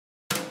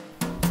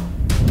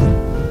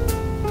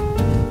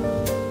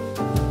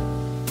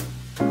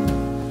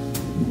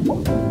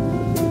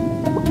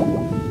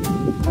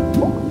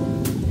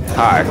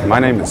Hi, my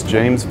name is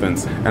James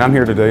Vincent, and I'm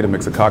here today to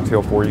mix a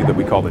cocktail for you that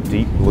we call the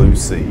Deep Blue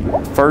Sea.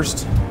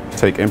 First,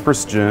 take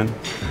Empress Gin.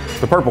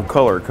 The purple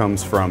color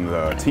comes from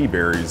the tea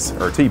berries,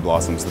 or tea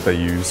blossoms that they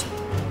use.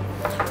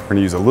 We're going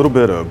to use a little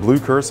bit of blue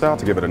curacao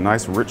to give it a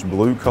nice rich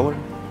blue color.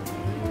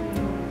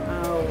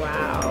 Oh,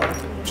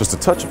 wow. Just a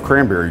touch of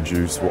cranberry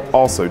juice will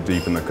also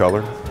deepen the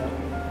color.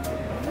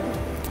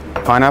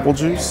 Pineapple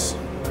juice.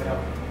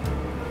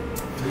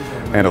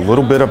 And a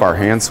little bit of our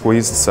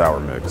hand-squeezed sour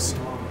mix.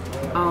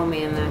 Oh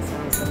man, that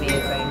sounds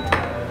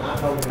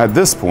amazing. At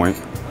this point,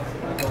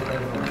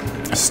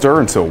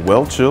 stir until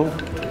well chilled.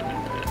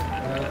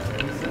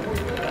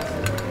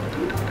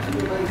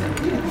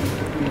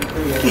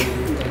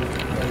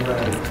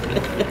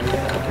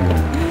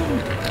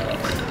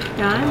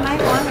 Now, I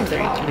might want a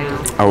drink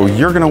now. Oh,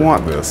 you're gonna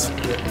want this.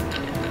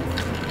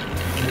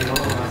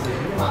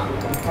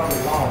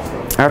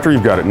 After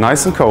you've got it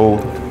nice and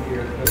cold,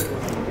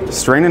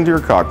 strain into your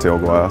cocktail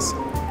glass.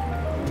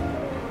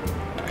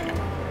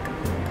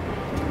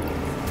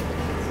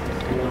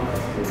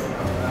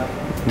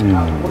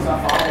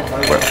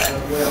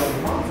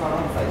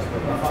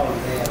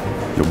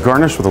 You'll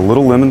garnish with a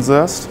little lemon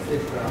zest.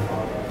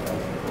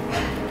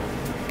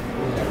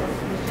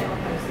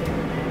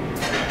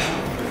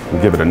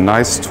 And give it a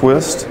nice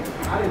twist.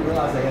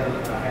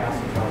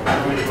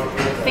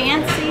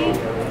 Fancy.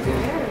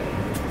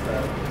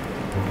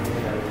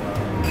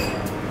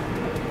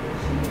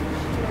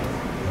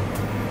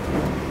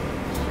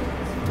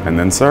 And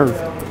then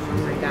serve.